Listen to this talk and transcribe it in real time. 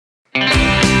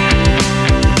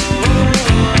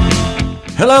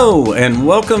Hello, and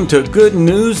welcome to Good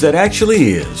News That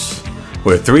Actually Is,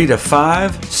 where 3 to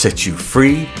 5 sets you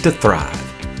free to thrive.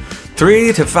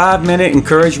 3 to 5 minute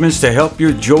encouragements to help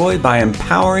your joy by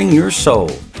empowering your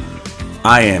soul.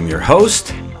 I am your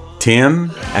host, Tim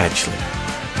Atchley.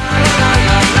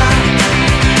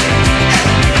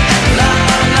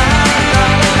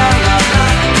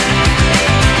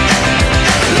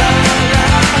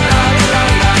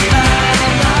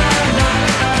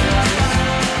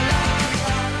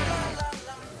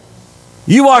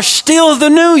 You are still the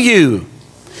new you.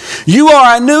 You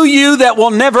are a new you that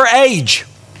will never age.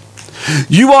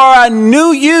 You are a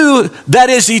new you that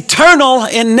is eternal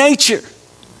in nature.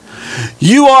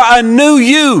 You are a new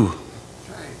you.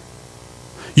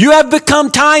 You have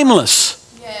become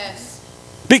timeless. Yes.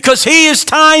 Because He is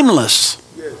timeless.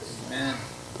 Yes. Amen.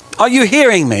 Are you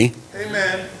hearing me?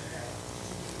 Amen.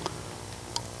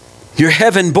 You're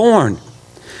heaven born.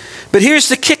 But here's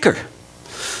the kicker.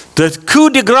 The coup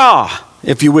de grace,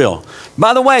 if you will.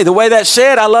 By the way that's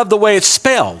said, I love the way it's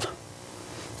spelled.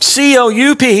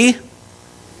 C-O-U-P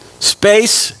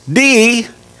space D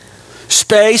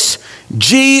space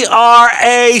G-R-A-C-E.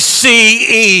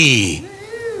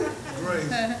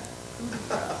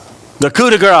 The coup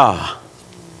de grace.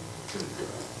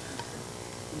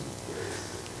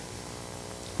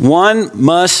 One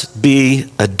must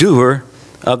be a doer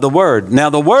of the word.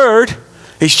 Now the word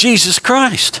is Jesus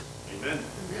Christ.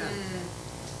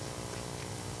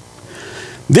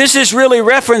 This is really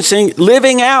referencing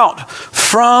living out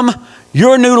from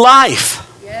your new life.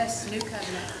 Yes, new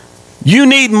covenant. You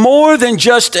need more than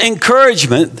just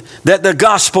encouragement that the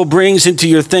gospel brings into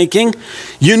your thinking.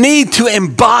 You need to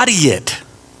embody it.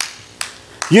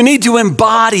 You need to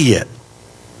embody it.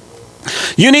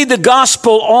 You need the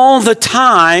gospel all the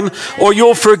time, or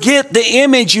you'll forget the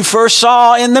image you first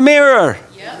saw in the mirror.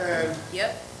 Yep.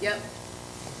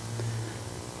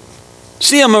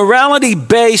 See, a morality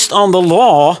based on the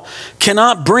law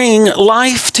cannot bring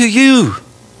life to you.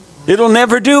 It'll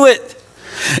never do it.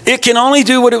 It can only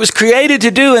do what it was created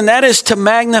to do, and that is to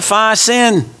magnify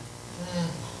sin.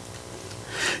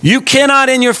 You cannot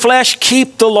in your flesh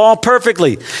keep the law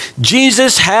perfectly.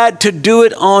 Jesus had to do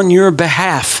it on your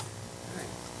behalf.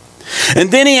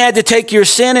 And then He had to take your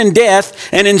sin and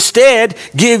death and instead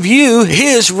give you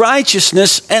His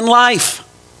righteousness and life.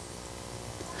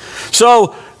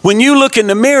 So, when you look in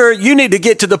the mirror, you need to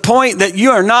get to the point that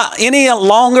you are not any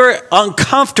longer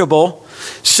uncomfortable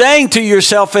saying to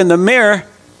yourself in the mirror,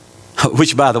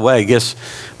 which, by the way, I guess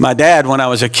my dad, when I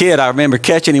was a kid, I remember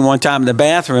catching him one time in the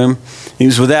bathroom. He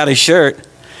was without his shirt,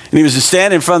 and he was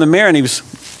standing in front of the mirror, and he was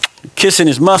kissing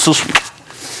his muscles,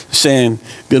 saying,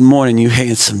 "Good morning, you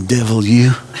handsome devil,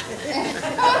 you."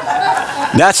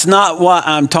 That's not what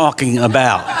I'm talking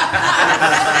about.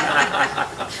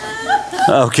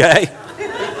 Okay?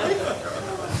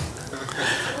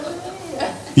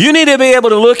 You need to be able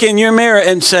to look in your mirror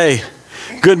and say,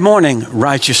 "Good morning,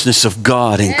 righteousness of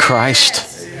God in Christ."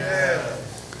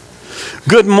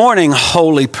 Good morning,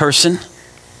 holy person.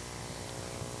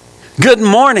 Good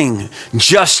morning,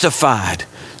 justified,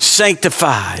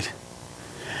 sanctified,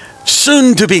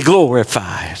 soon to be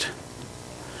glorified.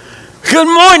 Good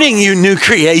morning, you new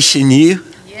creation, you.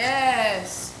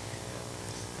 Yes.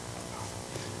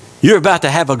 You're about to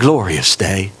have a glorious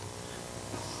day.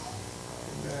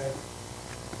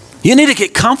 You need to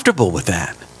get comfortable with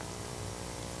that.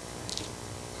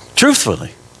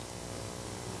 Truthfully.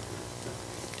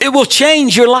 It will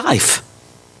change your life.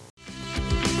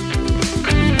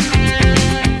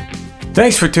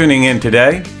 Thanks for tuning in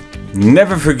today.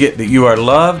 Never forget that you are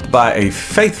loved by a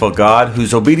faithful God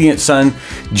whose obedient Son,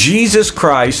 Jesus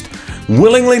Christ,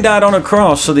 willingly died on a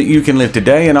cross so that you can live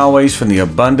today and always from the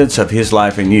abundance of His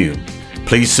life in you.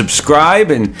 Please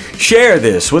subscribe and share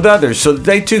this with others so that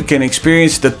they too can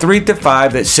experience the 3 to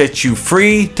 5 that sets you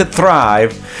free to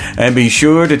thrive. And be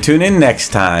sure to tune in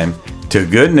next time to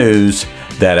Good News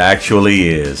That Actually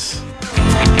Is.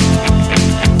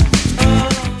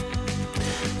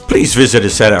 Please visit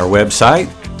us at our website,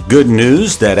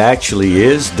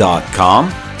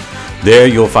 goodnewsthatactuallyis.com. There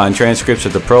you'll find transcripts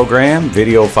of the program,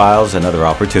 video files, and other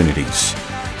opportunities.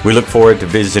 We look forward to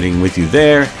visiting with you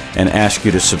there and ask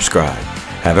you to subscribe.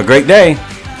 Have a great day.